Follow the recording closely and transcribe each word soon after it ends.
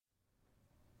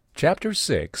Chapter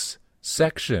 6,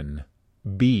 Section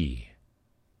B.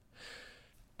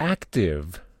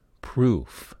 Active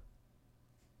Proof.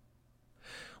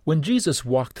 When Jesus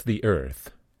walked the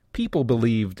earth, people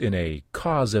believed in a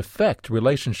cause-effect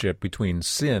relationship between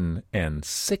sin and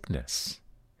sickness.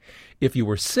 If you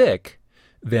were sick,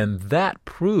 then that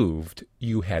proved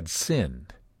you had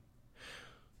sinned.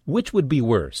 Which would be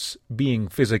worse, being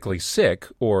physically sick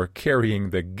or carrying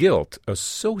the guilt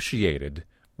associated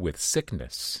with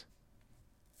sickness?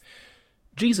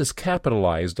 Jesus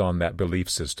capitalized on that belief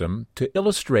system to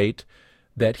illustrate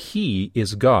that He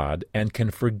is God and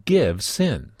can forgive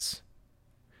sins.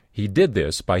 He did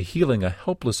this by healing a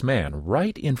helpless man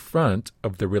right in front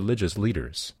of the religious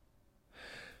leaders.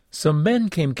 Some men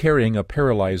came carrying a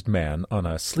paralyzed man on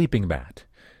a sleeping mat.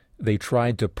 They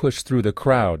tried to push through the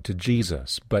crowd to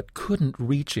Jesus, but couldn't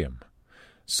reach Him.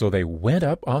 So they went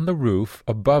up on the roof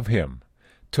above Him,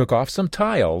 took off some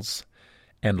tiles,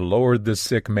 and lowered the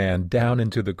sick man down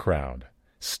into the crowd,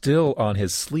 still on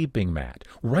his sleeping mat,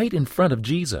 right in front of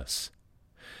Jesus.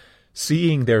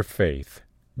 Seeing their faith,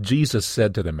 Jesus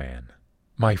said to the man,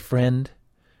 "My friend,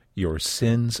 your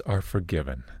sins are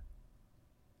forgiven."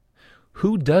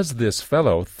 "Who does this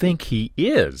fellow think he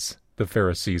is?" the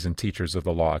Pharisees and teachers of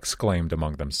the law exclaimed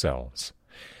among themselves.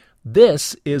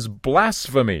 "This is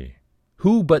blasphemy!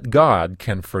 Who but God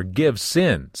can forgive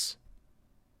sins?"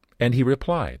 And He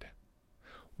replied,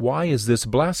 "Why is this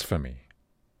blasphemy?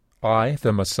 I,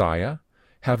 the Messiah,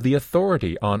 have the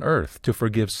authority on earth to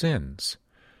forgive sins.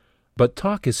 But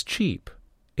talk is cheap.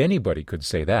 Anybody could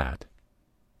say that.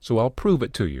 So I'll prove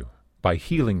it to you by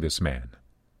healing this man."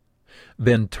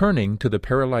 Then turning to the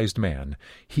paralyzed man,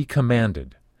 He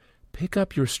commanded, "Pick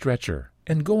up your stretcher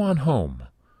and go on home,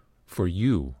 for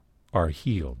you are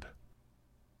healed."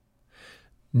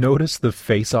 Notice the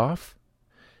face-off?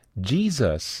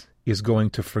 Jesus is going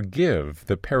to forgive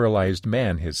the paralyzed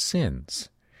man his sins.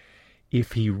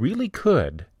 If He really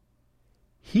could,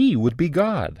 He would be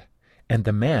God, and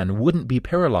the man wouldn't be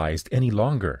paralyzed any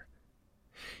longer.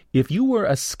 If you were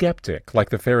a skeptic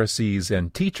like the Pharisees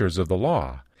and teachers of the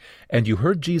law, and you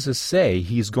heard Jesus say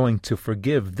He's going to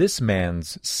forgive this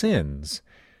man's sins,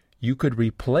 you could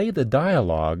replay the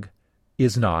dialogue,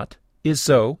 "is not, is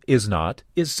so, is not,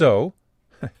 is so."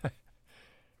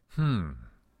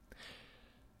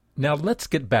 Now let's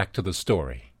get back to the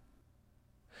story.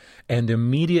 And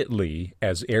immediately,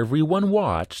 as everyone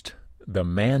watched, the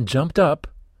man jumped up,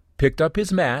 picked up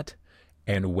his mat,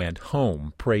 and went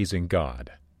home praising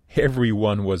God.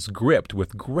 Everyone was gripped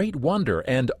with great wonder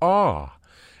and awe,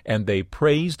 and they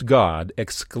praised God,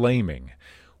 exclaiming,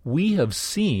 "We have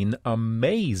seen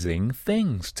amazing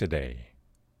things today."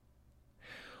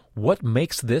 What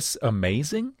makes this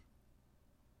amazing?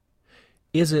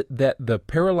 Is it that the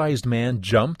paralyzed man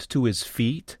jumped to his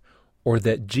feet, or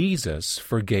that Jesus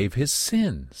forgave his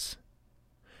sins?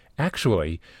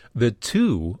 Actually, the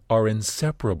two are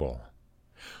inseparable.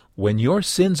 When your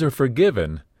sins are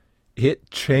forgiven,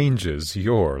 it changes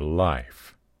your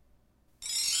life.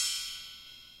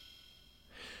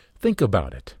 Think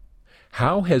about it.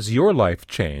 How has your life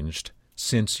changed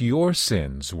since your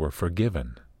sins were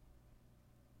forgiven?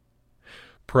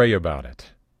 Pray about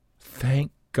it.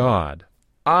 Thank God,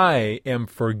 I am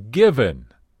forgiven.